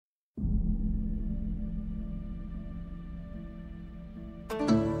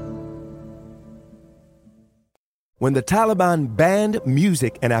When the Taliban banned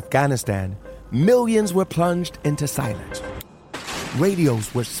music in Afghanistan, millions were plunged into silence.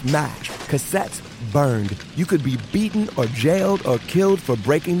 Radios were smashed, cassettes burned. You could be beaten or jailed or killed for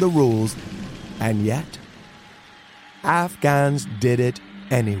breaking the rules. And yet, Afghans did it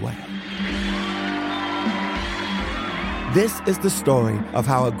anyway. This is the story of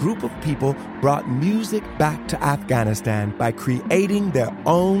how a group of people brought music back to Afghanistan by creating their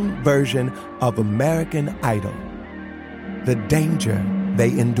own version of American Idol. The danger they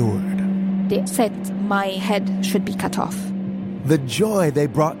endured. They said my head should be cut off. The joy they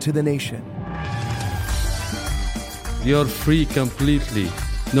brought to the nation. You're free completely.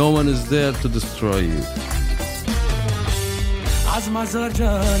 No one is there to destroy you.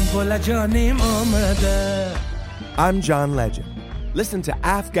 I'm John Legend. Listen to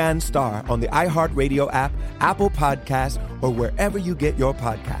Afghan Star on the iHeartRadio app, Apple Podcasts, or wherever you get your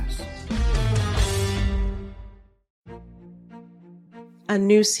podcasts. A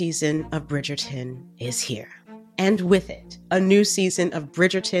new season of Bridgerton is here. And with it, a new season of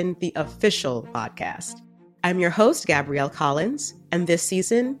Bridgerton, the official podcast. I'm your host, Gabrielle Collins, and this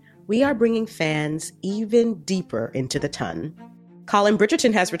season, we are bringing fans even deeper into the ton. Colin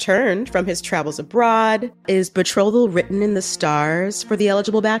Bridgerton has returned from his travels abroad. Is betrothal written in the stars for the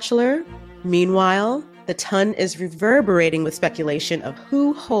eligible bachelor? Meanwhile, the ton is reverberating with speculation of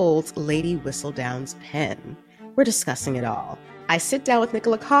who holds Lady Whistledown's pen. We're discussing it all. I sit down with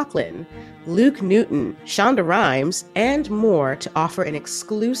Nicola Coughlan, Luke Newton, Shonda Rhimes, and more to offer an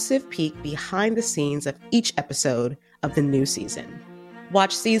exclusive peek behind the scenes of each episode of the new season.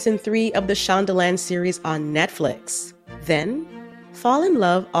 Watch season 3 of the Shondaland series on Netflix. Then, fall in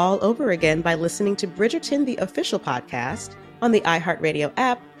love all over again by listening to Bridgerton, the official podcast, on the iHeartRadio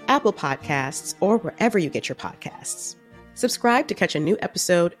app, Apple Podcasts, or wherever you get your podcasts. Subscribe to catch a new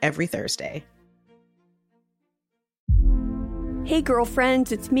episode every Thursday. Hey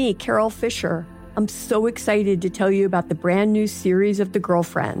girlfriends, it's me, Carol Fisher. I'm so excited to tell you about the brand new series of The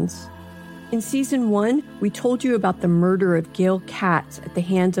Girlfriends. In season 1, we told you about the murder of Gail Katz at the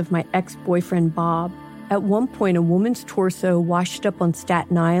hands of my ex-boyfriend Bob. At one point, a woman's torso washed up on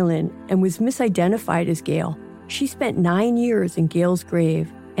Staten Island and was misidentified as Gail. She spent 9 years in Gail's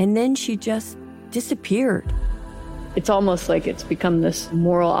grave, and then she just disappeared. It's almost like it's become this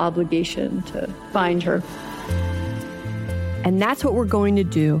moral obligation to find her. And that's what we're going to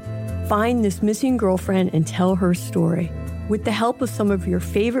do. Find this missing girlfriend and tell her story. With the help of some of your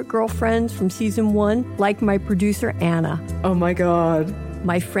favorite girlfriends from season 1, like my producer Anna. Oh my God.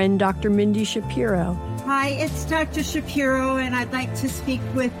 My friend Dr. Mindy Shapiro. Hi, it's Dr. Shapiro, and I'd like to speak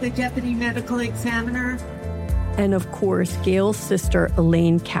with the Deputy Medical Examiner. And of course, Gail's sister,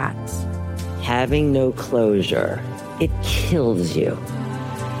 Elaine Katz. Having no closure, it kills you.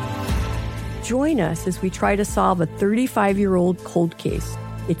 Join us as we try to solve a 35-year-old cold case.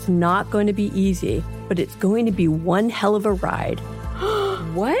 It's not going to be easy, but it's going to be one hell of a ride.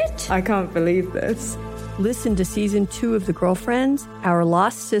 What? I can't believe this. Listen to season 2 of The Girlfriends, Our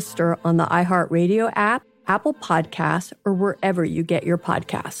Lost Sister on the iHeartRadio app, Apple Podcasts, or wherever you get your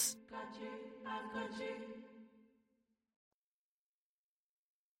podcasts.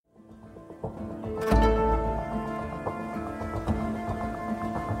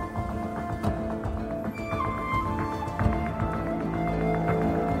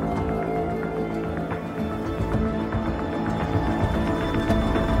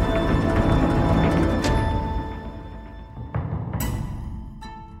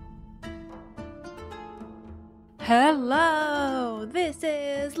 Hello, this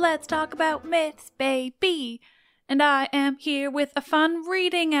is Let's Talk About Myths, baby. And I am here with a fun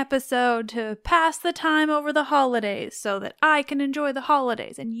reading episode to pass the time over the holidays so that I can enjoy the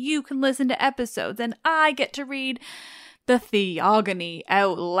holidays and you can listen to episodes and I get to read the Theogony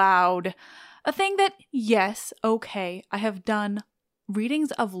out loud. A thing that, yes, okay, I have done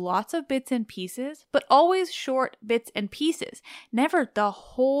readings of lots of bits and pieces, but always short bits and pieces, never the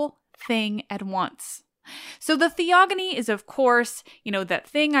whole thing at once. So the Theogony is, of course, that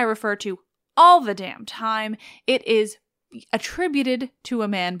thing I refer to all the damn time. It is attributed to a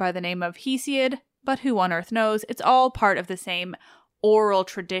man by the name of Hesiod, but who on earth knows? It's all part of the same oral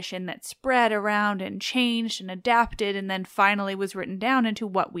tradition that spread around and changed and adapted and then finally was written down into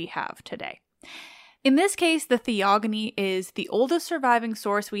what we have today. In this case, the Theogony is the oldest surviving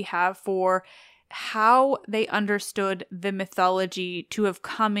source we have for how they understood the mythology to have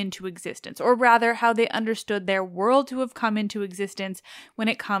come into existence, or rather how they understood their world to have come into existence when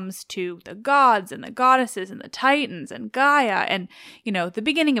it comes to the gods and the goddesses and the titans and Gaia and, the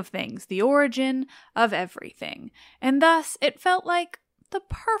beginning of things, the origin of everything. And thus it felt like the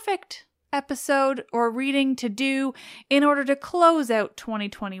perfect episode or reading to do in order to close out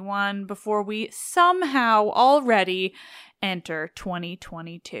 2021 before we somehow already enter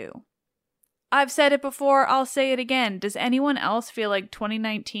 2022. I've said it before, I'll say it again. Does anyone else feel like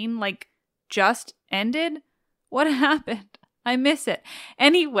 2019 just ended? What happened? I miss it.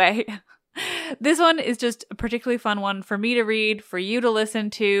 Anyway, this one is just a particularly fun one for me to read, for you to listen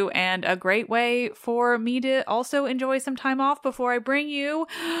to, and a great way for me to also enjoy some time off before I bring you...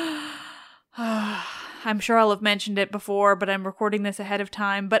 I'm sure I'll have mentioned it before, but I'm recording this ahead of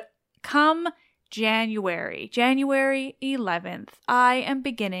time. But come January 11th, I am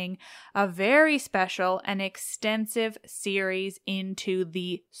beginning a very special and extensive series into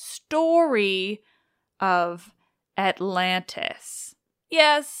the story of Atlantis.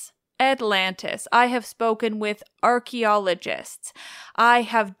 Yes, Atlantis. I have spoken with archaeologists. I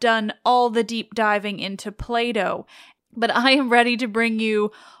have done all the deep diving into Plato, but I am ready to bring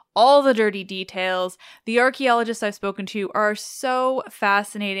you all the dirty details. The archaeologists I've spoken to are so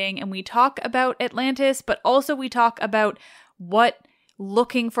fascinating, and we talk about Atlantis, but also we talk about what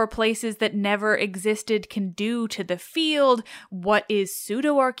looking for places that never existed can do to the field. What is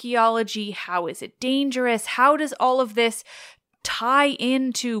pseudo-archaeology? How is it dangerous? How does all of this tie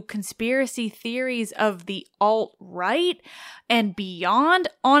into conspiracy theories of the alt-right and beyond?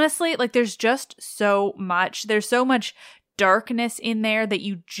 Honestly, there's just so much. There's so much darkness in there that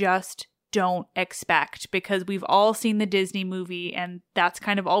you just don't expect, because we've all seen the Disney movie and that's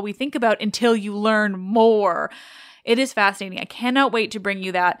kind of all we think about until you learn more. It is fascinating. I cannot wait to bring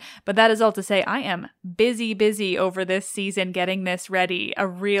you that. But that is all to say, I am busy over this season getting this ready.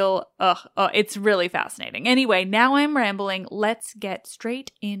 It's really fascinating. Anyway, now I'm rambling. Let's get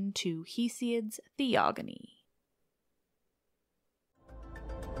straight into Hesiod's Theogony.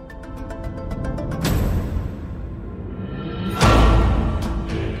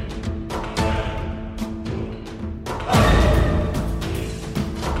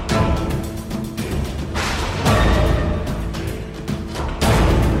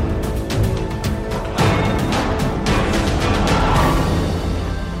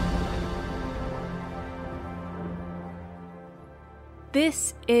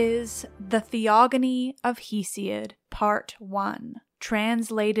 This is the Theogony of Hesiod, Part 1,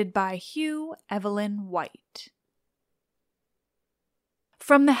 translated by Hugh Evelyn White.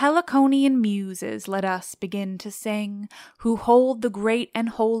 From the Heliconian muses let us begin to sing, who hold the great and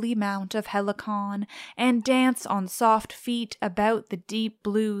holy mount of Helicon, and dance on soft feet about the deep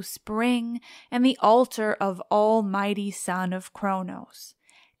blue spring, and the altar of almighty son of Cronos.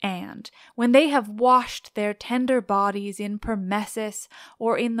 And, when they have washed their tender bodies in Permessus,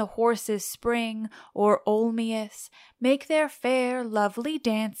 or in the horse's spring, or Olmius, make their fair, lovely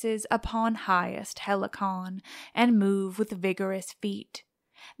dances upon highest Helicon, and move with vigorous feet.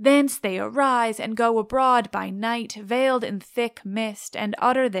 Thence they arise and go abroad by night, veiled in thick mist, and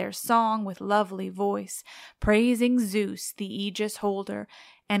utter their song with lovely voice, praising Zeus the aegis holder,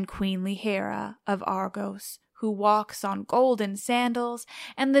 and queenly Hera of Argos, who walks on golden sandals,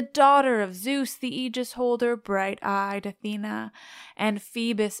 and the daughter of Zeus the aegis holder, bright-eyed Athena, and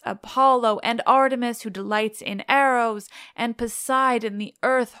Phoebus Apollo, and Artemis who delights in arrows, and Poseidon the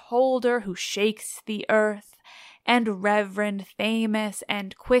earth holder who shakes the earth, and reverend Themis,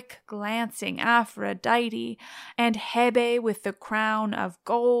 and quick-glancing Aphrodite, and Hebe with the crown of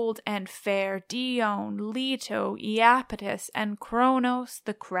gold, and fair Dione, Leto, Iapetus, and Cronos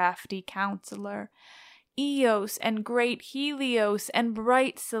the crafty counselor, Eos and great Helios and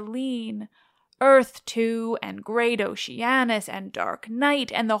bright Selene, Earth too, and great Oceanus and dark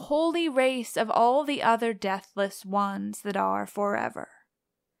Night, and the holy race of all the other deathless ones that are forever.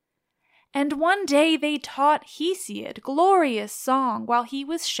 And one day they taught Hesiod glorious song while he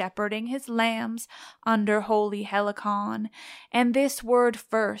was shepherding his lambs under holy Helicon, and this word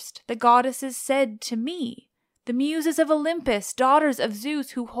first the goddesses said to me, the muses of Olympus, daughters of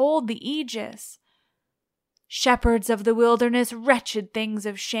Zeus who hold the aegis. Shepherds of the wilderness, wretched things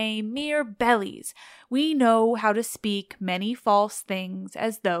of shame, mere bellies, we know how to speak many false things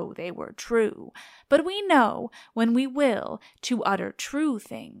as though they were true, but we know, when we will, to utter true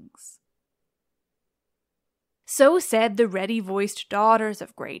things. So said the ready-voiced daughters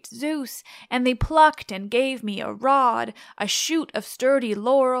of great Zeus, and they plucked and gave me a rod, a shoot of sturdy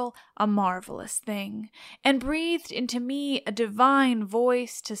laurel, a marvelous thing, and breathed into me a divine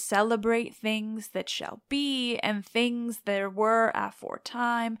voice to celebrate things that shall be, and things there were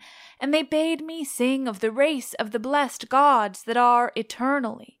aforetime, and they bade me sing of the race of the blessed gods that are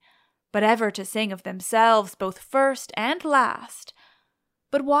eternally, but ever to sing of themselves both first and last.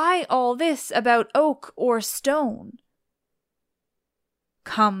 But why all this about oak or stone?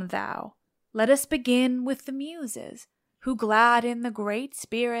 Come thou, let us begin with the Muses, who gladden the great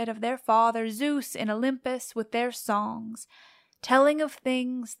spirit of their father Zeus in Olympus with their songs, telling of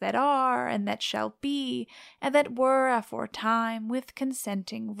things that are and that shall be and that were aforetime with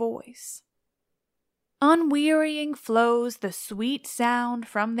consenting voice. Unwearying flows the sweet sound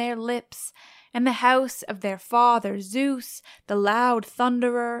from their lips, and the house of their father Zeus, the loud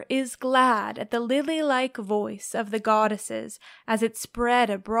thunderer, is glad at the lily-like voice of the goddesses as it spread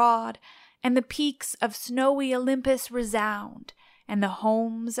abroad, and the peaks of snowy Olympus resound, and the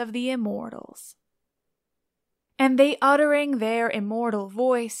homes of the immortals. And they, uttering their immortal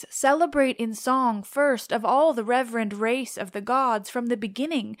voice, celebrate in song first of all the reverend race of the gods from the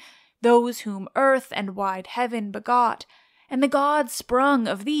beginning, those whom earth and wide heaven begot, and the gods sprung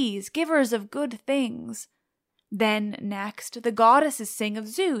of these, givers of good things. Then next the goddesses sing of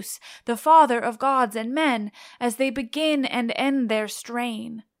Zeus, the father of gods and men, as they begin and end their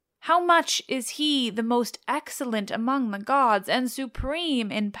strain. How much is he the most excellent among the gods and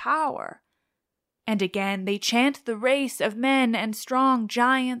supreme in power? And again they chant the race of men and strong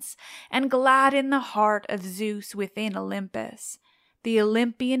giants, and gladden the heart of Zeus within Olympus, the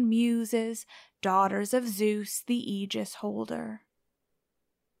Olympian Muses, daughters of Zeus the Aegis holder.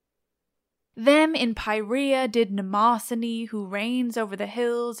 Them in Pieria did Mnemosyne, who reigns over the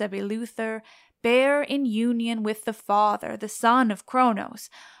hills of Eleuther, bear in union with the father, the son of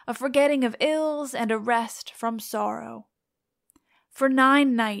Cronos, a forgetting of ills and a rest from sorrow. For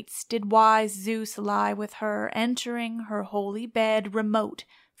 9 nights did wise Zeus lie with her, entering her holy bed remote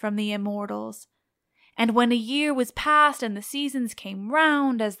from the immortals. And when a year was past and the seasons came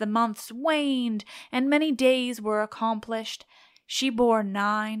round, as the months waned and many days were accomplished, she bore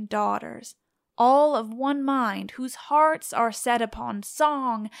 9 daughters, all of one mind, whose hearts are set upon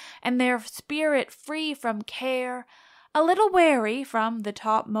song, and their spirit free from care, a little wary from the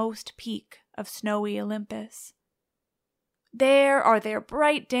topmost peak of snowy Olympus. There are their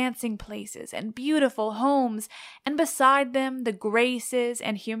bright dancing places and beautiful homes, and beside them the Graces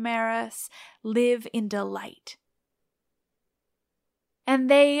and Humaeus live in delight. And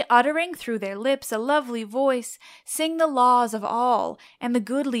they, uttering through their lips a lovely voice, sing the laws of all and the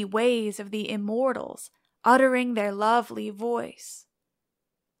goodly ways of the immortals, uttering their lovely voice.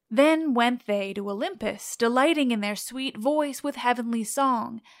 Then went they to Olympus, delighting in their sweet voice with heavenly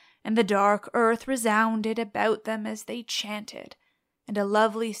song, and the dark earth resounded about them as they chanted, and a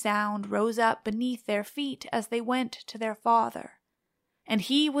lovely sound rose up beneath their feet as they went to their father. And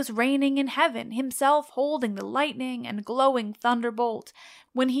he was reigning in heaven, himself holding the lightning and glowing thunderbolt,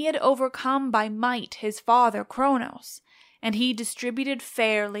 when he had overcome by might his father Cronos, and he distributed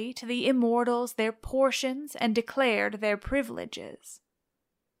fairly to the immortals their portions and declared their privileges.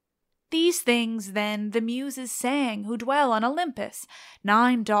 These things, then, the Muses sang who dwell on Olympus,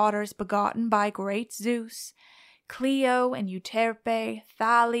 9 daughters begotten by great Zeus, Clio and Euterpe,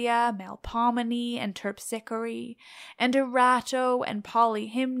 Thalia, Melpomene and Terpsichore, and Erato and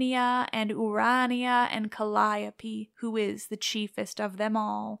Polyhymnia and Urania and Calliope, who is the chiefest of them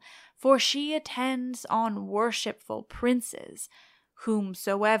all, for she attends on worshipful princes,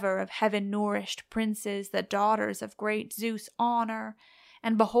 whomsoever of heaven-nourished princes the daughters of great Zeus honor,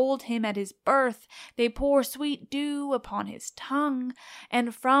 and behold him at his birth, they pour sweet dew upon his tongue,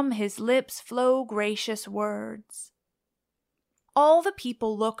 and from his lips flow gracious words. All the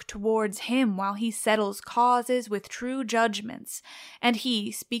people look towards him while he settles causes with true judgments, and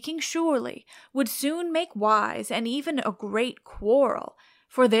he, speaking surely, would soon make wise and even a great quarrel.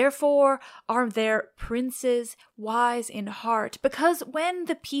 For therefore are their princes wise in heart, because when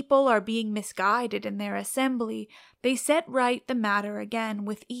the people are being misguided in their assembly, they set right the matter again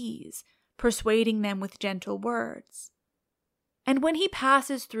with ease, persuading them with gentle words. And when he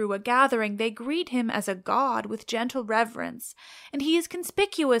passes through a gathering, they greet him as a god with gentle reverence, and he is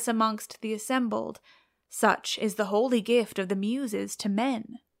conspicuous amongst the assembled. Such is the holy gift of the Muses to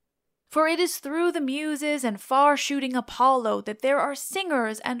men. For it is through the Muses and far-shooting Apollo that there are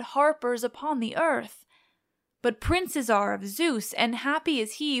singers and harpers upon the earth. But princes are of Zeus, and happy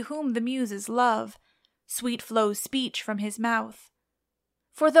is he whom the Muses love. Sweet flows speech from his mouth.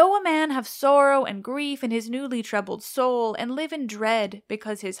 For though a man have sorrow and grief in his newly troubled soul, and live in dread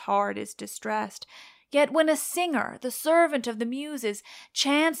because his heart is distressed, yet when a singer, the servant of the Muses,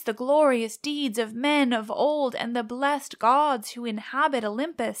 chants the glorious deeds of men of old and the blessed gods who inhabit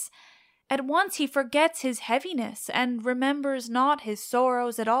Olympus, at once he forgets his heaviness and remembers not his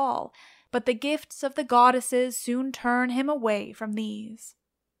sorrows at all, but the gifts of the goddesses soon turn him away from these.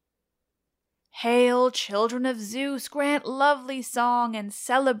 Hail, children of Zeus, grant lovely song and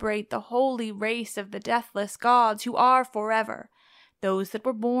celebrate the holy race of the deathless gods who are forever. those that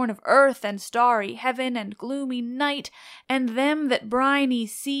were born of earth and starry heaven and gloomy night, and them that briny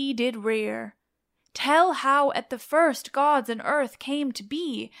sea did rear. Tell how at the first gods and earth came to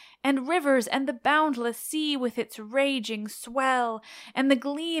be, and rivers and the boundless sea with its raging swell, and the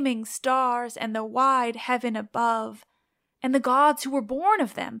gleaming stars and the wide heaven above, and the gods who were born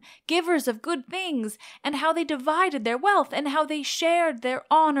of them, givers of good things, and how they divided their wealth, and how they shared their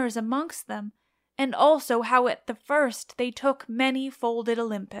honors amongst them, and also how at the first they took many-folded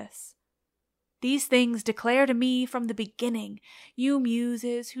Olympus. These things declare to me from the beginning, you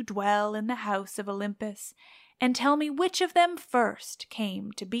muses who dwell in the house of Olympus, and tell me which of them first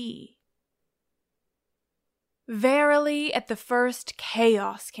came to be. Verily, at the first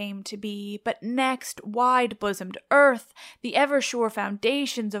chaos came to be, but next wide-bosomed earth, the ever-sure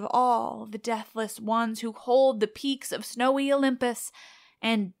foundations of all, the deathless ones who hold the peaks of snowy Olympus,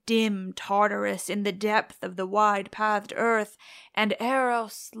 and dim Tartarus in the depth of the wide-pathed earth, and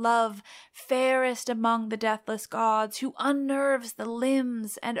Eros, love, fairest among the deathless gods, who unnerves the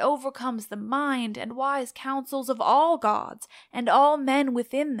limbs and overcomes the mind and wise counsels of all gods and all men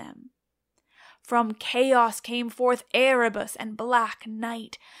within them. From chaos came forth Erebus and black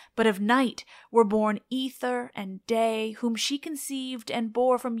night, but of night were born Ether and Day, whom she conceived and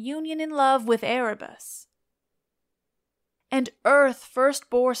bore from union in love with Erebus. And earth first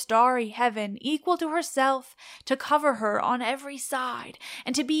bore starry heaven, equal to herself, to cover her on every side,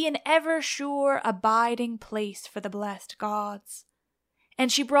 and to be an ever-sure abiding place for the blessed gods.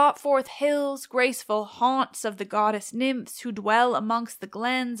 And she brought forth hills, graceful haunts of the goddess nymphs who dwell amongst the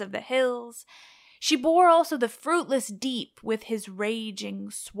glens of the hills. She bore also the fruitless deep with his raging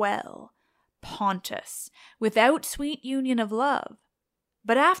swell, Pontus, without sweet union of love.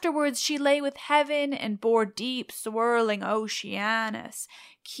 But afterwards she lay with heaven and bore deep swirling Oceanus,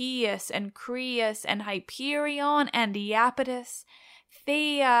 Chius and Creus and Hyperion and Iapetus,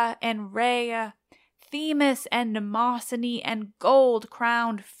 Thea and Rhea, Themis and Mnemosyne and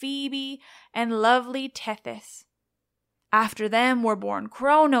gold-crowned Phoebe and lovely Tethys. After them were born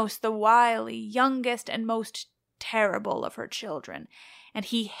Cronos the wily, youngest and most terrible of her children, and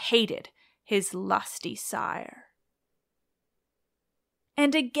he hated his lusty sire.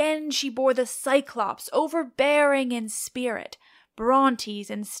 And again she bore the Cyclops, overbearing in spirit, Brontes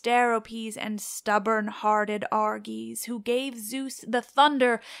and Steropes and stubborn-hearted Arges, who gave Zeus the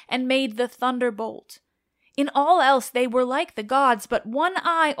thunder and made the thunderbolt. In all else they were like the gods, but one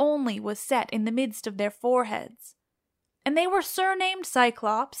eye only was set in the midst of their foreheads. And they were surnamed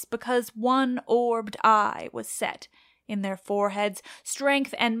Cyclops because one orbed eye was set in their foreheads,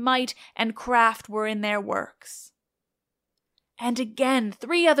 strength and might and craft were in their works. And again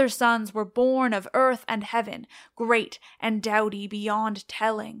 3 other sons were born of earth and heaven, great and doughty beyond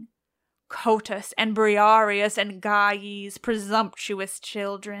telling. Cotus and Briareus and Gyes, presumptuous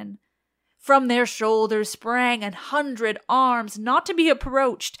children. From their shoulders sprang 100 arms not to be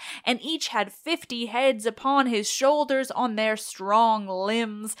approached, and each had 50 heads upon his shoulders on their strong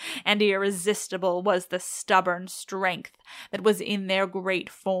limbs, and irresistible was the stubborn strength that was in their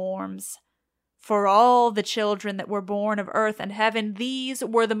great forms. For all the children that were born of earth and heaven, these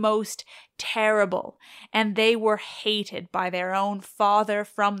were the most terrible, and they were hated by their own father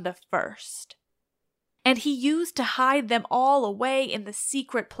from the first. And he used to hide them all away in the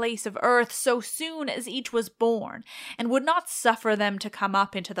secret place of earth so soon as each was born, and would not suffer them to come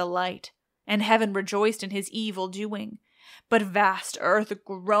up into the light. And heaven rejoiced in his evil doing. But vast earth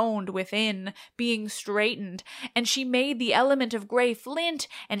groaned within, being straitened, and she made the element of grey flint,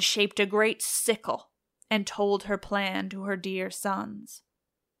 and shaped a great sickle, and told her plan to her dear sons.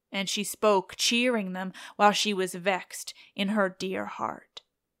 And she spoke, cheering them, while she was vexed in her dear heart.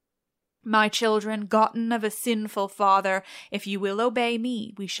 My children, gotten of a sinful father, if you will obey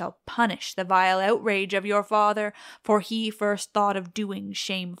me, we shall punish the vile outrage of your father, for he first thought of doing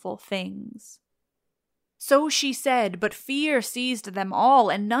shameful things. So she said, but fear seized them all,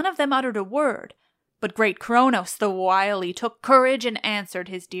 and none of them uttered a word. But great Cronos the wily took courage and answered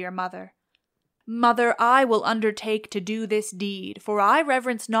his dear mother. Mother, I will undertake to do this deed, for I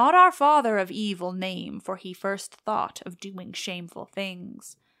reverence not our father of evil name, for he first thought of doing shameful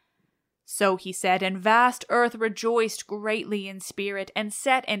things. So he said, and vast earth rejoiced greatly in spirit, and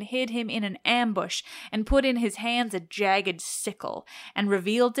set and hid him in an ambush, and put in his hands a jagged sickle, and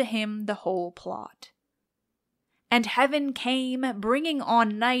revealed to him the whole plot. And heaven came, bringing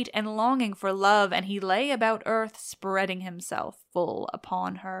on night and longing for love, and he lay about earth, spreading himself full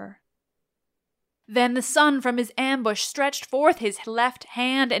upon her. Then the sun from his ambush stretched forth his left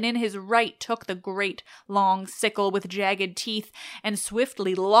hand, and in his right took the great long sickle with jagged teeth, and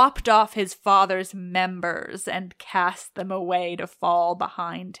swiftly lopped off his father's members, and cast them away to fall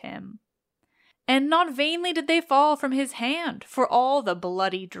behind him. And not vainly did they fall from his hand, for all the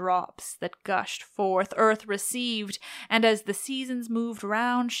bloody drops that gushed forth earth received, and as the seasons moved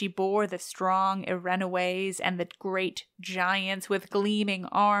round, she bore the strong Irenaeus and the great giants with gleaming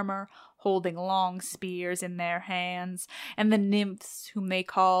armor, holding long spears in their hands, and the nymphs whom they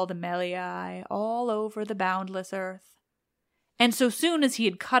called Meliae, all over the boundless earth. And so soon as he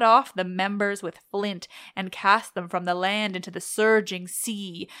had cut off the members with flint and cast them from the land into the surging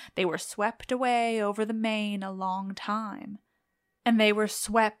sea, they were swept away over the main a long time. And they were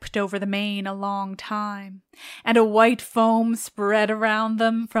swept over the main a long time, and a white foam spread around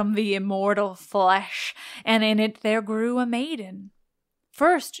them from the immortal flesh, and in it there grew a maiden.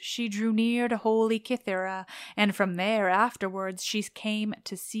 First she drew near to holy Cythera, and from there afterwards she came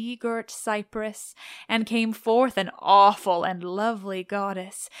to sea-girt Cyprus, and came forth an awful and lovely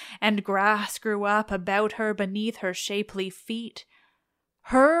goddess, and grass grew up about her beneath her shapely feet.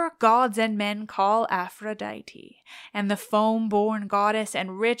 Her gods and men call Aphrodite, and the foam-born goddess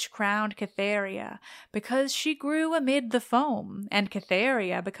and rich-crowned Cytherea, because she grew amid the foam, and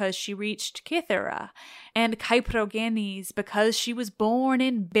Cytherea because she reached Cythera, and Cyprogenes because she was born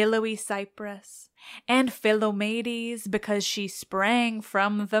in billowy Cyprus, and Philomades because she sprang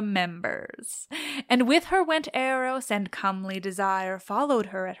from the members. And with her went Eros, and comely Desire followed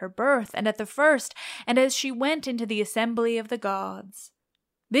her at her birth and at the first, and as she went into the assembly of the gods.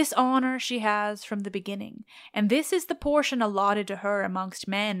 This honor she has from the beginning, and this is the portion allotted to her amongst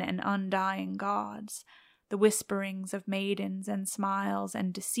men and undying gods, the whisperings of maidens and smiles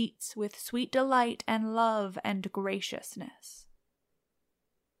and deceits with sweet delight and love and graciousness.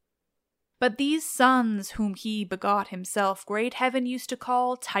 But these sons whom he begot himself, great heaven used to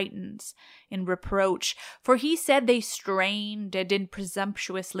call Titans, in reproach, for he said they strained and did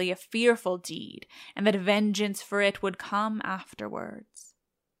presumptuously a fearful deed, and that vengeance for it would come afterwards.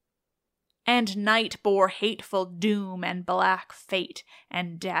 And night bore hateful doom and black fate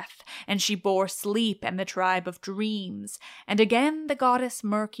and death, and she bore sleep and the tribe of dreams, and again the goddess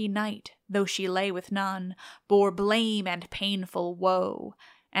murky night, though she lay with none, bore blame and painful woe,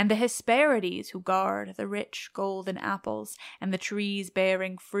 and the Hesperides who guard the rich golden apples and the trees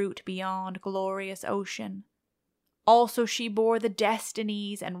bearing fruit beyond glorious ocean. Also she bore the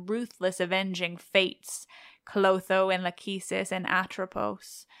destinies and ruthless avenging fates, Clotho and Lachesis and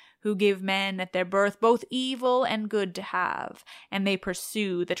Atropos, who give men at their birth both evil and good to have, and they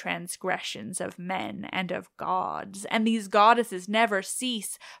pursue the transgressions of men and of gods, and these goddesses never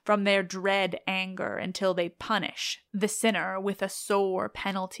cease from their dread anger until they punish the sinner with a sore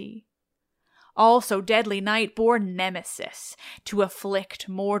penalty. Also deadly night bore Nemesis to afflict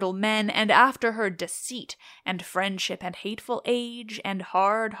mortal men, and after her deceit and friendship and hateful age and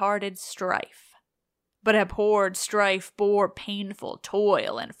hard-hearted strife. But abhorred strife bore painful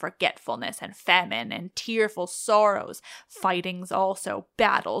toil and forgetfulness and famine and tearful sorrows, fightings also,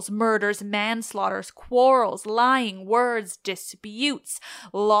 battles, murders, manslaughters, quarrels, lying words, disputes,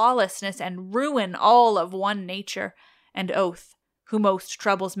 lawlessness and ruin, all of one nature, and oath, who most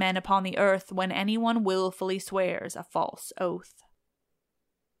troubles men upon the earth when anyone willfully swears a false oath.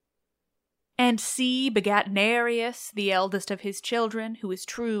 And Sea begat Nereus, the eldest of his children, who is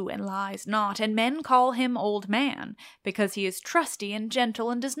true and lies not, and men call him Old Man, because he is trusty and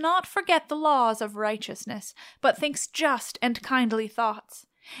gentle, and does not forget the laws of righteousness, but thinks just and kindly thoughts.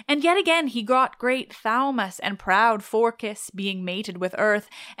 And yet again he got great Thaumas and proud Phorcys, being mated with Earth,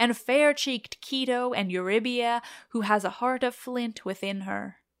 and fair-cheeked Ceto and Eurybia, who has a heart of flint within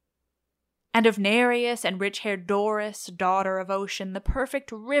her. And of Nereus and rich-haired Doris, daughter of Ocean, the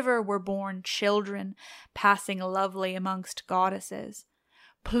perfect river, were born children, passing lovely amongst goddesses.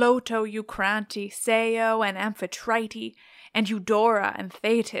 Ploto, Eucrante, Sao, and Amphitrite, and Eudora and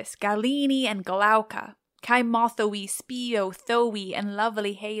Thetis, Galene and Glauca, Cymothoe, Spio, Thoe, and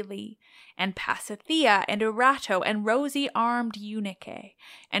lovely Hale, and Pasithea, and Erato, and rosy-armed Eunuche,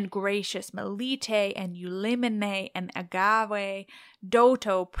 and gracious Melite, and Eulymene, and Agave,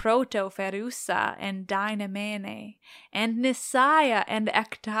 Doto, Proto-Pherusa, and Dynamene, and Nisaea, and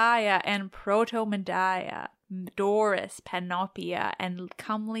Actaia, and Proto-Medaia, Doris, Panopia, and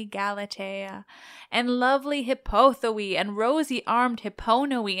comely Galatea, and lovely Hippothoe, and rosy-armed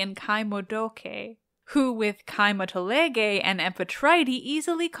Hipponoe, and Cymodoce, who with Cymotolege and Amphitrite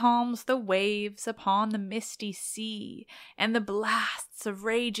easily calms the waves upon the misty sea, and the blasts of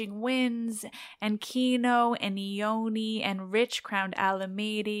raging winds, and Kino and Ione and rich-crowned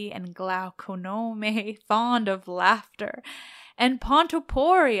Alamede and Glauconome, fond of laughter, and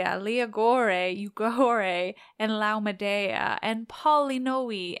Pontoporia, Leagore, Eugore, and Laomedea, and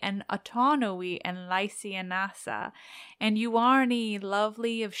Polynoe, and Autonoe, and Lysianassa, and Euarne,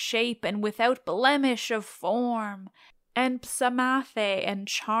 lovely of shape and without blemish of form, and Psamathe, and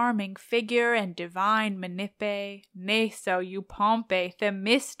charming figure, and divine Menippe, Neso, Eupompe,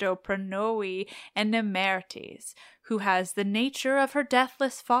 Themisto, Pronoe, and Nemertes, who has the nature of her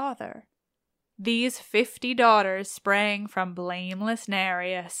deathless father. These 50 daughters sprang from blameless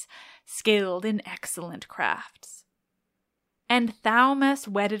Nereus, skilled in excellent crafts. And Thaumas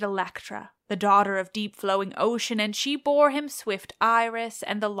wedded Electra, the daughter of deep-flowing ocean, and she bore him swift Iris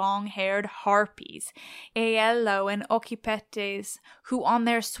and the long-haired Harpies, Aello and Ocypetes, who on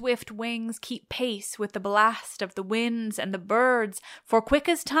their swift wings keep pace with the blast of the winds and the birds, for quick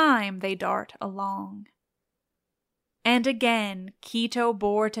as time they dart along. And again Ceto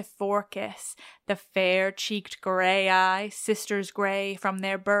bore to Phorcys, the fair-cheeked Graeae, sisters grey from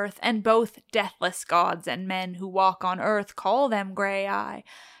their birth, and both deathless gods and men who walk on earth call them Graeae,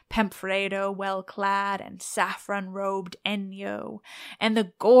 Pemphredo well-clad and saffron-robed Enyo, and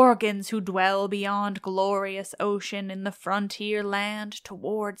the Gorgons who dwell beyond glorious ocean in the frontier land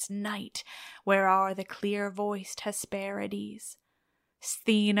towards night, where are the clear-voiced Hesperides.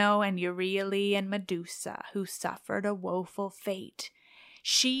 Stheno and Euryale and Medusa, who suffered a woeful fate.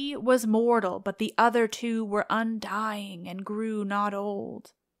 She was mortal, but the other two were undying and grew not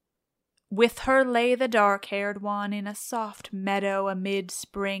old. With her lay the dark-haired one in a soft meadow amid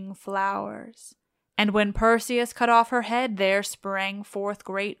spring flowers. And when Perseus cut off her head, there sprang forth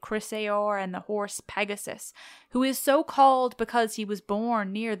great Chrysaor and the horse Pegasus, who is so called because he was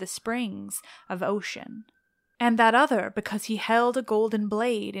born near the springs of ocean, and that other because he held a golden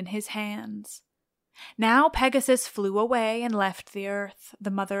blade in his hands. Now Pegasus flew away and left the earth, the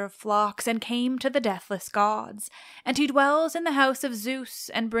mother of flocks, and came to the deathless gods, and he dwells in the house of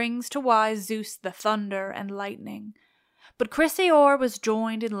Zeus, and brings to wise Zeus the thunder and lightning. But Chrysaor was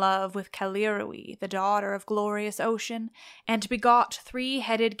joined in love with Callirrhoe, the daughter of glorious ocean, and begot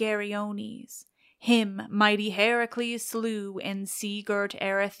 3-headed Geryones. Him mighty Heracles slew in sea-girt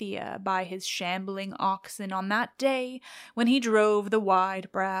Erythea by his shambling oxen on that day when he drove the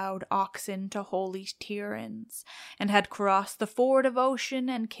wide-browed oxen to holy Tiryns, and had crossed the ford of ocean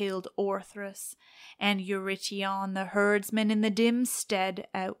and killed Orthrus, and Eurytion the herdsman in the dim stead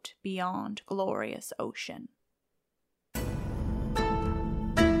out beyond glorious ocean.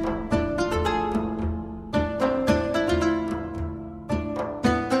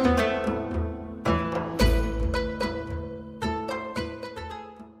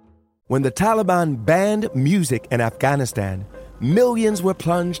 When the Taliban banned music in Afghanistan, millions were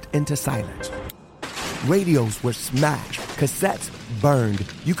plunged into silence. Radios were smashed, cassettes burned.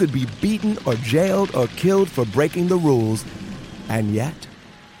 You could be beaten or jailed or killed for breaking the rules. And yet,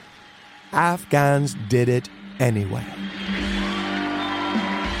 Afghans did it anyway.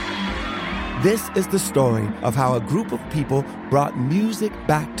 This is the story of how a group of people brought music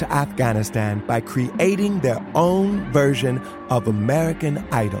back to Afghanistan by creating their own version of American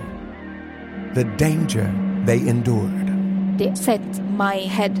Idol. The danger they endured. They said my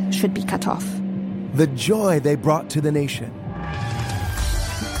head should be cut off. The joy they brought to the nation.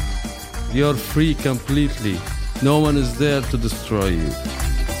 You're free completely. No one is there to destroy you.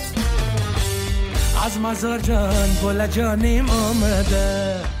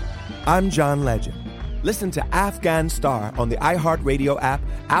 I'm John Legend. Listen to Afghan Star on the iHeartRadio app,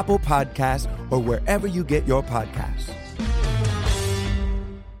 Apple Podcasts, or wherever you get your podcasts.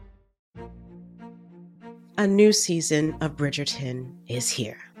 A new season of Bridgerton is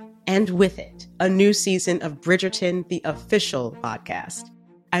here. And with it, a new season of Bridgerton, the official podcast.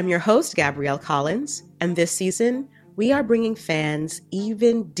 I'm your host, Gabrielle Collins, and this season, we are bringing fans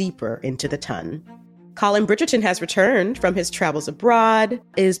even deeper into the ton. Colin Bridgerton has returned from his travels abroad.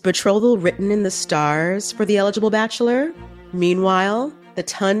 Is betrothal written in the stars for the eligible bachelor? Meanwhile, the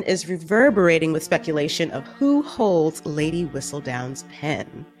ton is reverberating with speculation of who holds Lady Whistledown's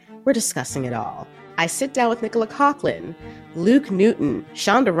pen. We're discussing it all. I sit down with Nicola Coughlan, Luke Newton,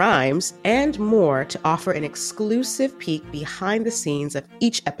 Shonda Rhimes, and more to offer an exclusive peek behind the scenes of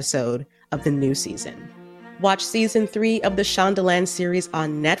each episode of the new season. Watch season 3 of the Shondaland series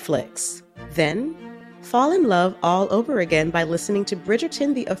on Netflix. Then, fall in love all over again by listening to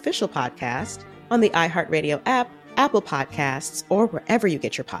Bridgerton, the official podcast, on the iHeartRadio app, Apple Podcasts, or wherever you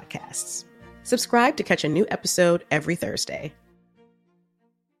get your podcasts. Subscribe to catch a new episode every Thursday.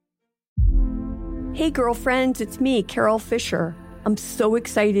 Hey girlfriends, it's me, Carol Fisher. I'm so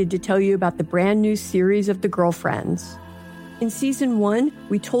excited to tell you about the brand new series of The Girlfriends. In season 1,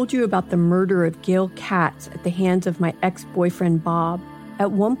 we told you about the murder of Gail Katz at the hands of my ex-boyfriend Bob.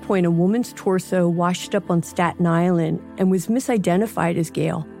 At one point, a woman's torso washed up on Staten Island and was misidentified as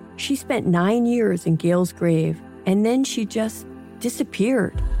Gail. She spent 9 years in Gail's grave, and then she just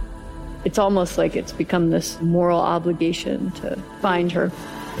disappeared. It's almost like it's become this moral obligation to find her.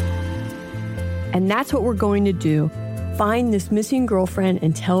 And that's what we're going to do. Find this missing girlfriend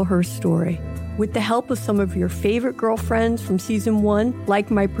and tell her story. With the help of some of your favorite girlfriends from season 1,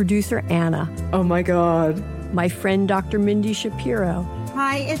 like my producer Anna. Oh my God. My friend Dr. Mindy Shapiro.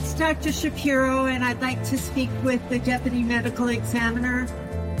 Hi, it's Dr. Shapiro, and I'd like to speak with the deputy medical examiner.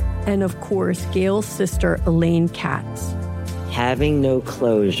 And of course, Gail's sister, Elaine Katz. Having no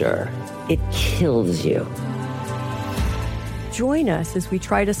closure, it kills you. Join us as we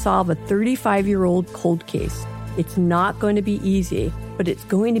try to solve a 35-year-old cold case. It's not going to be easy, but it's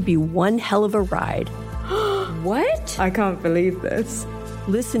going to be one hell of a ride. What? I can't believe this.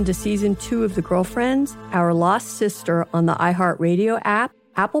 Listen to season 2 of The Girlfriends, Our Lost Sister on the iHeartRadio app,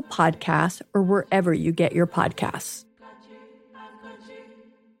 Apple Podcasts, or wherever you get your podcasts.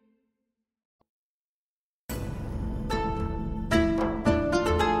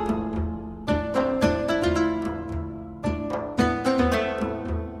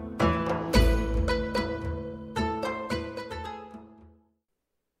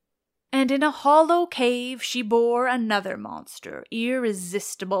 And in a hollow cave she bore another monster,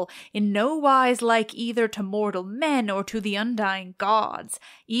 irresistible, in no wise like either to mortal men or to the undying gods,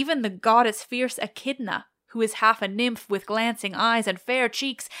 even the goddess fierce Echidna, who is half a nymph with glancing eyes and fair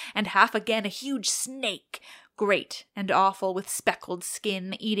cheeks, and half again a huge snake, great and awful with speckled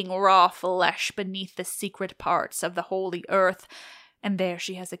skin, eating raw flesh beneath the secret parts of the holy earth. And there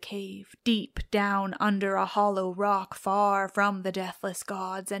she has a cave, deep down under a hollow rock, far from the deathless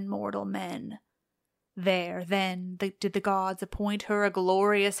gods and mortal men. There, then, did the gods appoint her a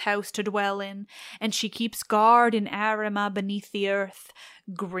glorious house to dwell in, and she keeps guard in Arima beneath the earth,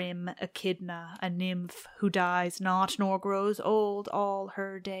 grim Echidna, a nymph who dies not nor grows old all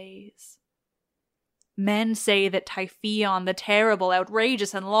her days. Men say that Typhoon, the terrible,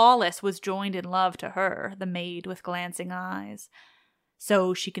 outrageous, and lawless, was joined in love to her, the maid with glancing eyes.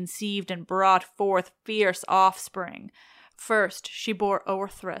 So she conceived and brought forth fierce offspring. First she bore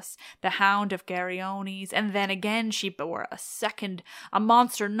Orthrus, the hound of Geryones, and then again she bore a second, a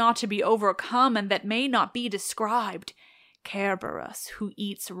monster not to be overcome and that may not be described. Kerberos, who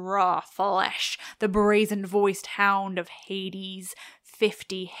eats raw flesh, the brazen-voiced hound of Hades,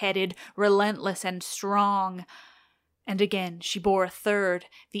 50-headed, relentless and strong. And again she bore a third,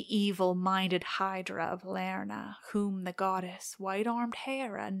 the evil-minded Hydra of Lerna, whom the goddess white-armed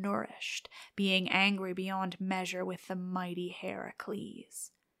Hera nourished, being angry beyond measure with the mighty Heracles.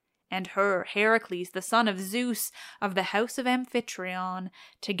 And her, Heracles, the son of Zeus, of the house of Amphitryon,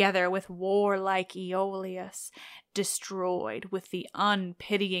 together with warlike Aeolus, destroyed with the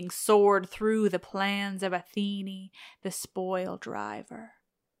unpitying sword through the plans of Athene, the spoil-driver.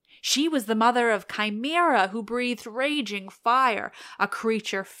 She was the mother of Chimera, who breathed raging fire, a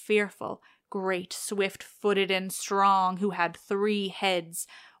creature fearful, great, swift-footed, and strong, who had 3 heads,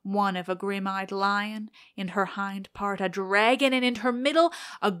 one of a grim-eyed lion, in her hind part a dragon, and in her middle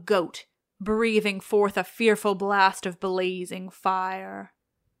a goat, breathing forth a fearful blast of blazing fire.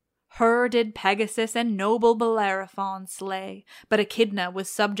 Her did Pegasus and noble Bellerophon slay, but Echidna was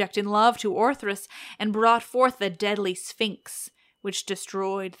subject in love to Orthrus, and brought forth the deadly Sphinx, which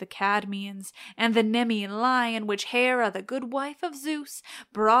destroyed the Cadmeans, and the Nemean lion, which Hera, the good wife of Zeus,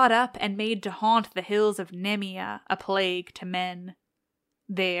 brought up and made to haunt the hills of Nemea, a plague to men.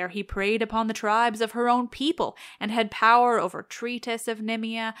 There he preyed upon the tribes of her own people, and had power over Tretus of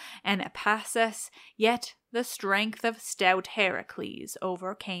Nemea and Epassus, yet the strength of stout Heracles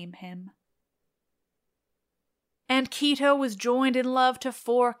overcame him. And Ceto was joined in love to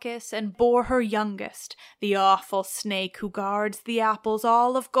Phorcys, and bore her youngest, the awful snake who guards the apples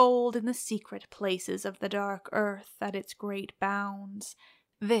all of gold in the secret places of the dark earth at its great bounds.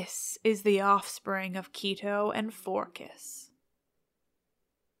 This is the offspring of Ceto and Phorcys.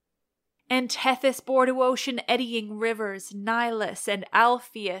 And Tethys bore to ocean eddying rivers, Nilus and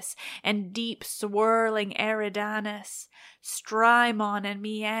Alpheus, and deep swirling Eridanus, Strymon and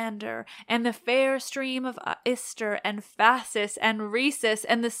Meander, and the fair stream of Ister and Phasis and Rhesus,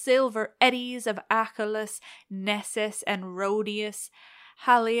 and the silver eddies of Achelous, Nessus, and Rhodius,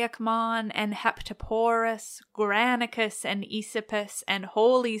 Haliacmon and Heptaporus, Granicus and Aesopus, and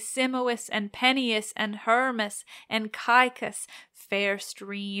holy Simois and Peneus and Hermus and Caicus, fair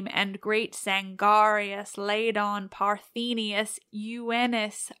stream, and great Sangarius, Ladon, Parthenius,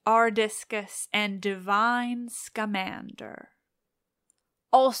 Euenus, Ardiscus, and divine Scamander.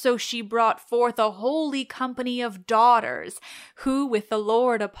 Also she brought forth a holy company of daughters, who with the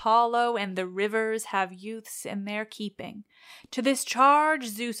Lord Apollo and the rivers have youths in their keeping. To this charge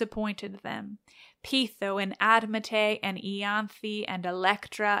Zeus appointed them, Pytho and Admete and Ianthe and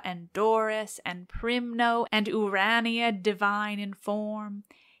Electra and Doris and Primno and Urania divine in form,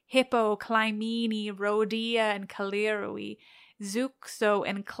 Hippo, Clymene, Rhodia and Callirrhoe, Zeuxo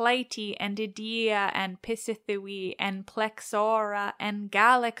and Clytie and Idea and Pisithue and Plexaura and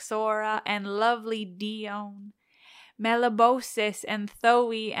Galaxaura and lovely Dione, Meliboses and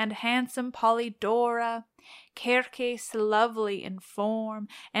Thoe and handsome Polydora, Cerces lovely in form,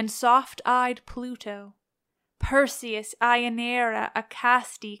 and soft-eyed Pluto, Perseus, Ionera,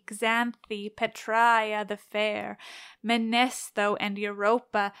 Acaste, Xanthe, Petraea the fair, Menestho and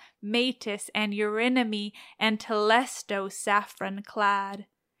Europa, Metis and Eurynome, and Telesto saffron-clad,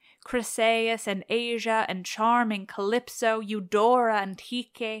 Chryseis and Asia and charming Calypso, Eudora and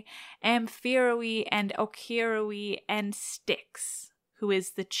Tyche, Amphiroe and Ocyroe, and Styx, who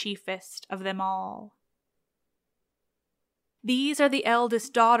is the chiefest of them all. These are the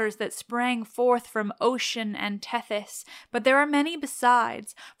eldest daughters that sprang forth from Ocean and Tethys, but there are many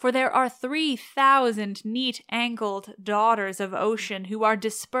besides, for there are 3,000 neat-ankled daughters of Ocean who are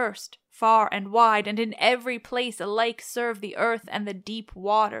dispersed far and wide, and in every place alike serve the earth and the deep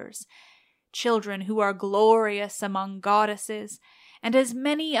waters, children who are glorious among goddesses, and as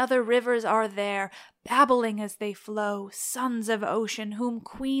many other rivers are there, babbling as they flow, sons of Ocean, whom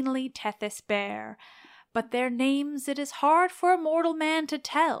queenly Tethys bare. But their names it is hard for a mortal man to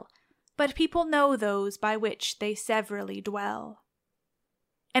tell, but people know those by which they severally dwell.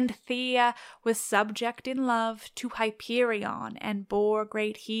 And Thea was subject in love to Hyperion, and bore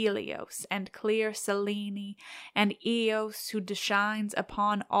great Helios, and clear Selene, and Eos, who shines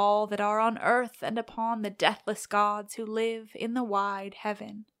upon all that are on earth, and upon the deathless gods who live in the wide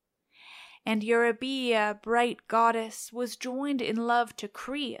heaven. And Eurybia, bright goddess, was joined in love to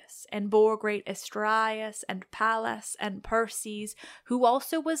Creus, and bore great Astrius, and Pallas, and Perses, who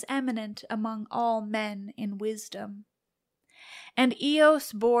also was eminent among all men in wisdom. And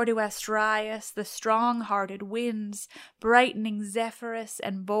Eos bore to Astrius the strong-hearted winds, brightening Zephyrus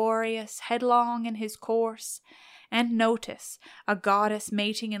and Boreas headlong in his course, and Notus, a goddess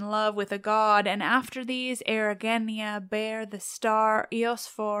mating in love with a god, and after these Erigenia bare the star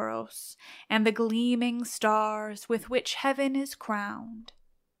Eosphoros, and the gleaming stars with which heaven is crowned.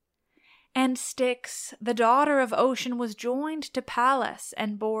 And Styx, the daughter of Ocean, was joined to Pallas,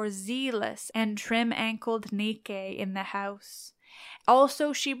 and bore Zealous and trim-ankled Nike in the house.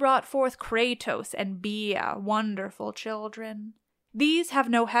 Also she brought forth Kratos and Bia, wonderful children. These have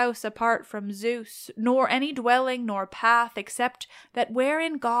no house apart from Zeus, nor any dwelling nor path except that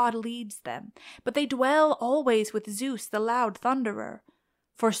wherein God leads them, but they dwell always with Zeus the loud thunderer.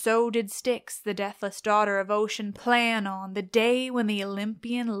 For so did Styx, the deathless daughter of Ocean, plan on the day when the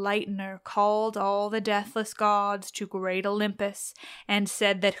Olympian Lightener called all the deathless gods to great Olympus, and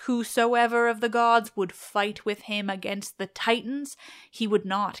said that whosoever of the gods would fight with him against the Titans, he would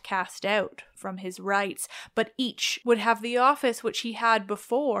not cast out from his rights, but each would have the office which he had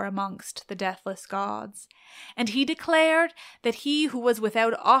before amongst the deathless gods. And he declared that he who was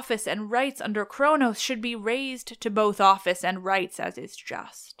without office and rights under Cronos should be raised to both office and rights as is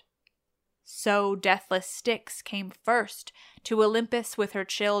just. So deathless Styx came first to Olympus with her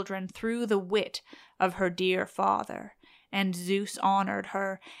children through the wit of her dear father, and Zeus honored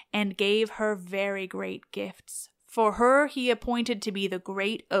her and gave her very great gifts. For her he appointed to be the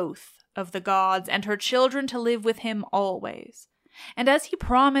great oath of the gods, and her children to live with him always. And as he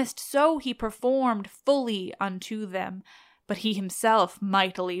promised, so he performed fully unto them, but he himself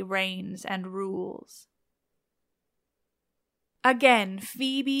mightily reigns and rules. Again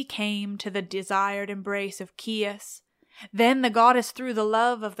Phoebe came to the desired embrace of Chios. Then the goddess through the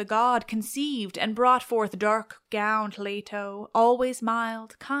love of the god conceived, and brought forth dark-gowned Leto, always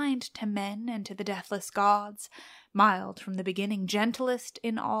mild, kind to men and to the deathless gods, mild from the beginning, gentlest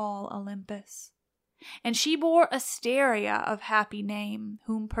in all Olympus. And she bore Asteria of happy name,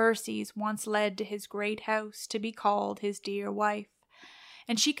 whom Perses once led to his great house to be called his dear wife.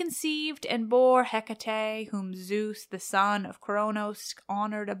 And she conceived and bore Hecate, whom Zeus, the son of Cronos,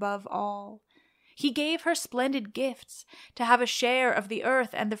 honored above all. He gave her splendid gifts, to have a share of the earth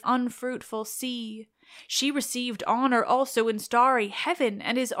and the unfruitful sea, She received honor also in starry heaven,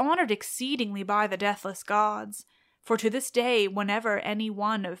 and is honored exceedingly by the deathless gods. For to this day, whenever any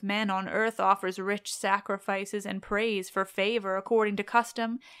one of men on earth offers rich sacrifices and prays for favor according to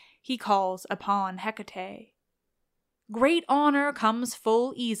custom, he calls upon Hecate. Great honor comes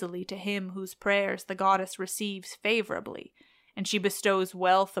full easily to him whose prayers the goddess receives favorably, and she bestows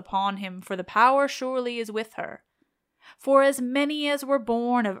wealth upon him, for the power surely is with her. For as many as were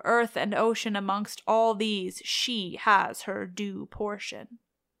born of earth and ocean, amongst all these she has her due portion.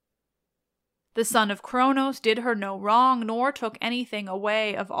 The son of Kronos did her no wrong, nor took anything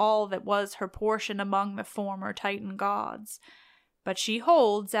away of all that was her portion among the former Titan gods. But she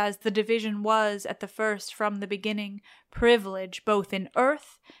holds, as the division was at the first from the beginning, privilege both in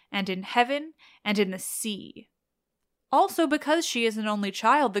earth and in heaven and in the sea. Also, because she is an only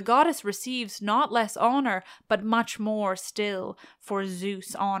child, the goddess receives not less honor, but much more still, for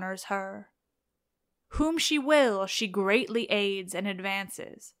Zeus honors her. Whom she will, she greatly aids and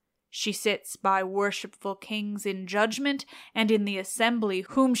advances. She sits by worshipful kings in judgment, and in the assembly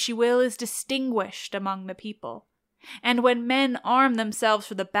whom she will is distinguished among the people. And when men arm themselves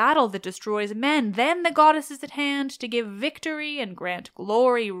for the battle that destroys men, then the goddess is at hand to give victory and grant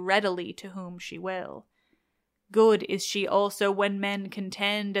glory readily to whom she will. Good is she also when men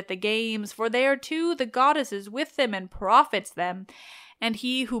contend at the games, for there too the goddess is with them and profits them, and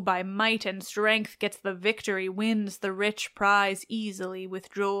he who by might and strength gets the victory wins the rich prize easily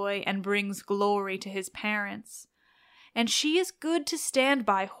with joy and brings glory to his parents. And she is good to stand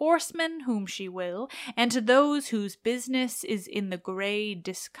by horsemen whom she will, and to those whose business is in the grey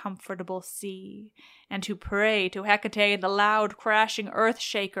discomfortable sea, and to pray to Hecate the loud crashing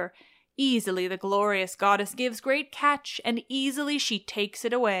earth-shaker. Easily the glorious goddess gives great catch, and easily she takes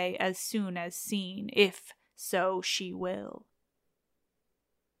it away as soon as seen, if so she will.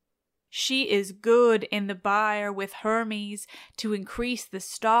 She is good in the byre with Hermes to increase the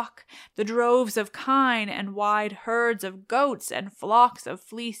stock, the droves of kine and wide herds of goats and flocks of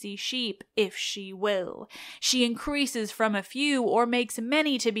fleecy sheep, if she will. She increases from a few, or makes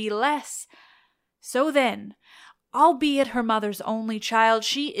many to be less. So then, albeit her mother's only child,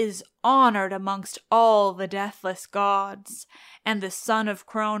 she is honored amongst all the deathless gods, and the son of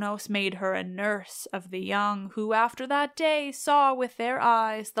Kronos made her a nurse of the young, who after that day saw with their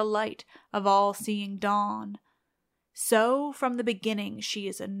eyes the light of all-seeing dawn. So from the beginning she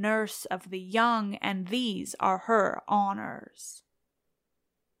is a nurse of the young, and these are her honors.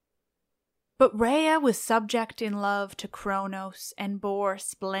 But Rhea was subject in love to Kronos, and bore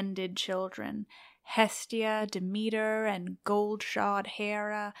splendid children, Hestia, Demeter, and gold-shod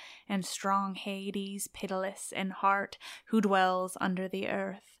Hera, and strong Hades, pitiless in heart, who dwells under the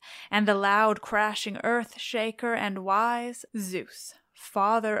earth, and the loud crashing earth-shaker, and wise Zeus,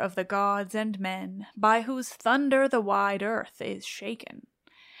 father of the gods and men, by whose thunder the wide earth is shaken.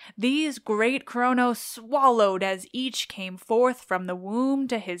 These great Kronos swallowed as each came forth from the womb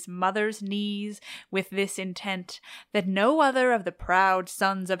to his mother's knees, with this intent, that no other of the proud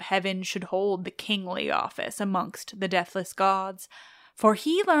sons of heaven should hold the kingly office amongst the deathless gods. For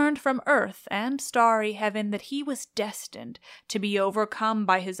he learned from earth and starry heaven that he was destined to be overcome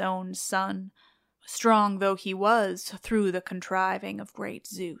by his own son, strong though he was through the contriving of great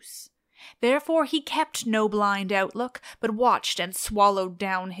Zeus. Therefore he kept no blind outlook, but watched and swallowed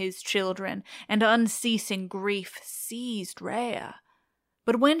down his children, and unceasing grief seized Rhea.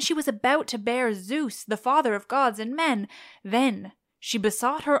 But when she was about to bear Zeus, the father of gods and men, then she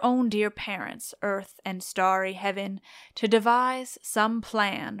besought her own dear parents, earth and starry heaven, to devise some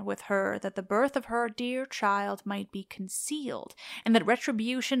plan with her that the birth of her dear child might be concealed, and that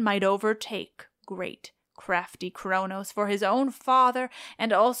retribution might overtake great crafty Kronos for his own father,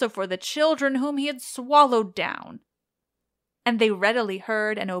 and also for the children whom he had swallowed down. And they readily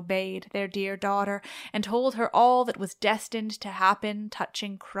heard and obeyed their dear daughter, and told her all that was destined to happen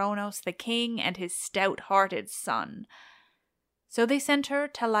touching Kronos the king and his stout-hearted son. So they sent her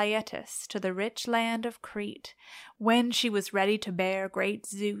to Laetus, to the rich land of Crete, when she was ready to bear great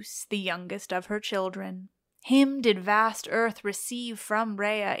Zeus, the youngest of her children. Him did vast earth receive from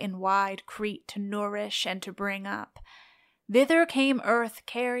Rhea in wide Crete to nourish and to bring up. Thither came earth,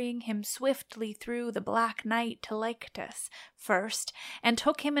 carrying him swiftly through the black night to Laetus first, and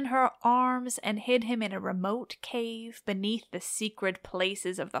took him in her arms and hid him in a remote cave beneath the secret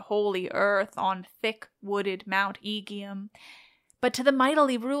places of the holy earth on thick wooded Mount Aegaeum. But to the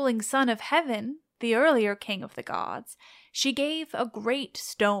mightily ruling son of heaven, the earlier king of the gods, she gave a great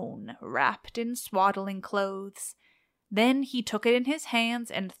stone wrapped in swaddling clothes. Then he took it in his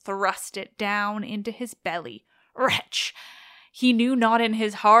hands and thrust it down into his belly. Wretch! He knew not in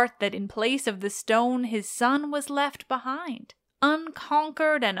his heart that in place of the stone his son was left behind,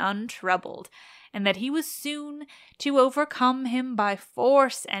 unconquered and untroubled, and that he was soon to overcome him by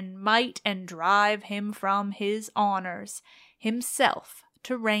force and might and drive him from his honors, himself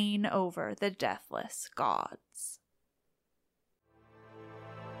to reign over the deathless gods.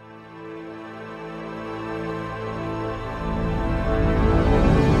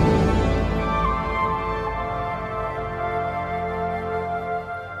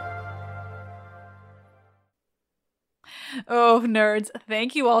 Oh, nerds,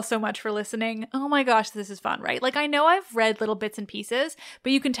 thank you all so much for listening. Oh my gosh, this is fun, right? Like, I know I've read little bits and pieces,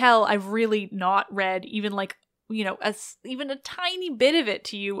 but you can tell I've really not read even even a tiny bit of it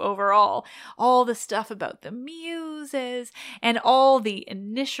to you overall. All the stuff about the muses and all the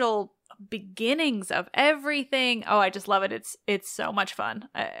initial beginnings of everything. Oh, I just love it. It's so much fun.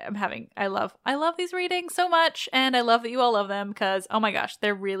 I love these readings so much, and I love that you all love them because, oh my gosh,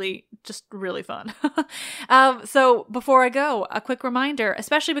 they're really fun. So before I go, a quick reminder,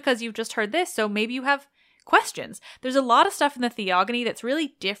 especially because you've just heard this, so maybe you have questions. There's a lot of stuff in the Theogony that's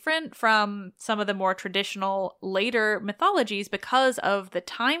really different from some of the more traditional later mythologies because of the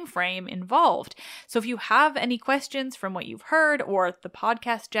time frame involved. So if you have any questions from what you've heard or the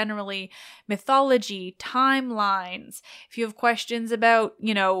podcast generally, mythology, timelines, if you have questions about,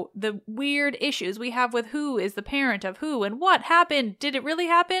 the weird issues we have with who is the parent of who and what happened, did it really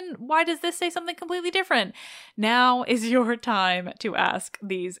happen? Why does this say something completely different? Now is your time to ask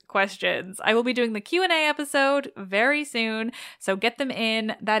these questions. I will be doing the Q&A episode very soon, so get them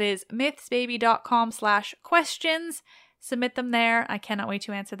in. That is mythsbaby.com/questions. Submit them there. I cannot wait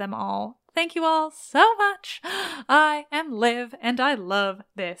to answer them all. Thank you all so much. I am Liv, and I love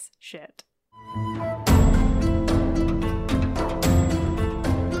this shit.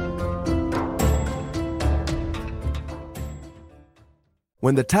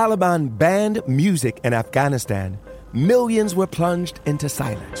 When the Taliban banned music in Afghanistan, millions were plunged into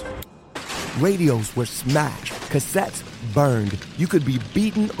silence. Radios were smashed, cassettes burned. You could be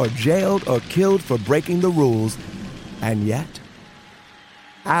beaten or jailed or killed for breaking the rules. And yet,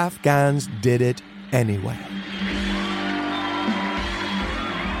 Afghans did it anyway.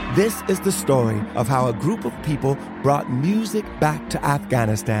 This is the story of how a group of people brought music back to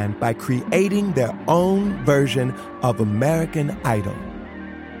Afghanistan by creating their own version of American Idol.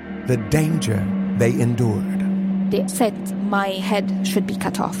 The danger they endured. They said my head should be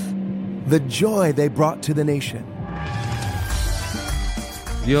cut off. The joy they brought to the nation.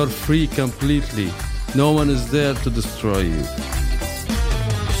 You're free completely. No one is there to destroy you.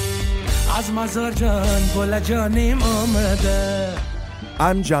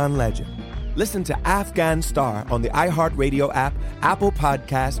 I'm John Legend. Listen to Afghan Star on the iHeartRadio app, Apple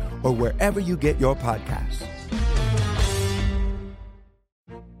Podcasts, or wherever you get your podcasts.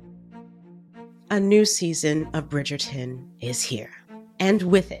 A new season of Bridgerton is here. And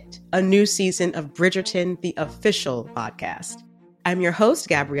with it, a new season of Bridgerton, the official podcast. I'm your host,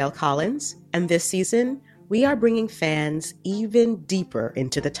 Gabrielle Collins, and this season, we are bringing fans even deeper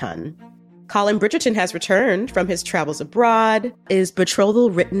into the ton. Colin Bridgerton has returned from his travels abroad. Is betrothal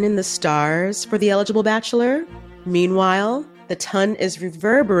written in the stars for the eligible bachelor? Meanwhile, the ton is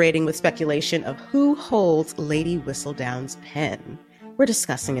reverberating with speculation of who holds Lady Whistledown's pen. We're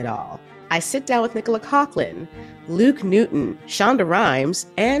discussing it all. I sit down with Nicola Coughlan, Luke Newton, Shonda Rhimes,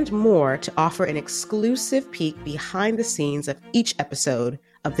 and more to offer an exclusive peek behind the scenes of each episode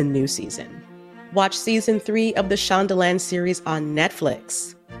of the new season. Watch season 3 of the Shondaland series on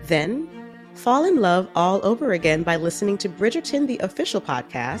Netflix. Then, fall in love all over again by listening to Bridgerton, the official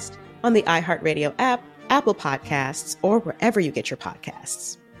podcast, on the iHeartRadio app, Apple Podcasts, or wherever you get your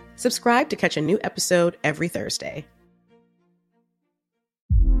podcasts. Subscribe to catch a new episode every Thursday.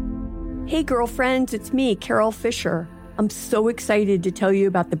 Hey girlfriends, it's me, Carol Fisher. I'm so excited to tell you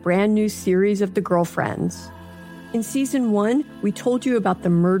about the brand new series of The Girlfriends. In season 1, we told you about the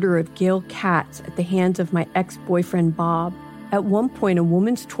murder of Gail Katz at the hands of my ex-boyfriend Bob. At one point, a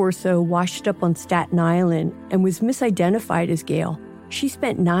woman's torso washed up on Staten Island and was misidentified as Gail. She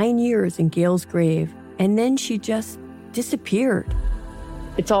spent 9 years in Gail's grave, and then she just disappeared.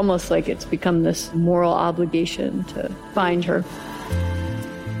 It's almost like it's become this moral obligation to find her.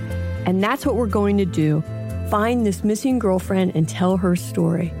 And that's what we're going to do. Find this missing girlfriend and tell her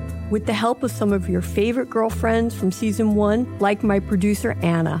story. With the help of some of your favorite girlfriends from season 1, like my producer,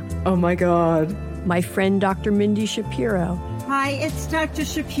 Anna. Oh my God. My friend, Dr. Mindy Shapiro. Hi, it's Dr.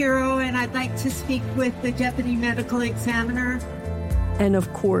 Shapiro, and I'd like to speak with the Deputy Medical Examiner. And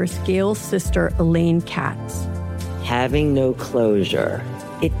of course, Gail's sister, Elaine Katz. Having no closure,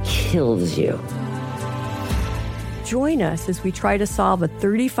 it kills you. Join us as we try to solve a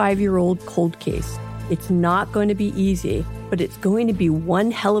 35-year-old cold case. It's not going to be easy, but it's going to be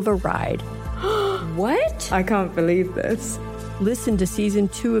one hell of a ride. What? I can't believe this. Listen to Season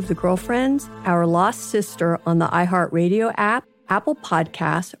 2 of The Girlfriends, Our Lost Sister on the iHeartRadio app, Apple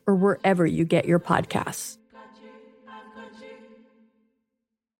Podcasts, or wherever you get your podcasts.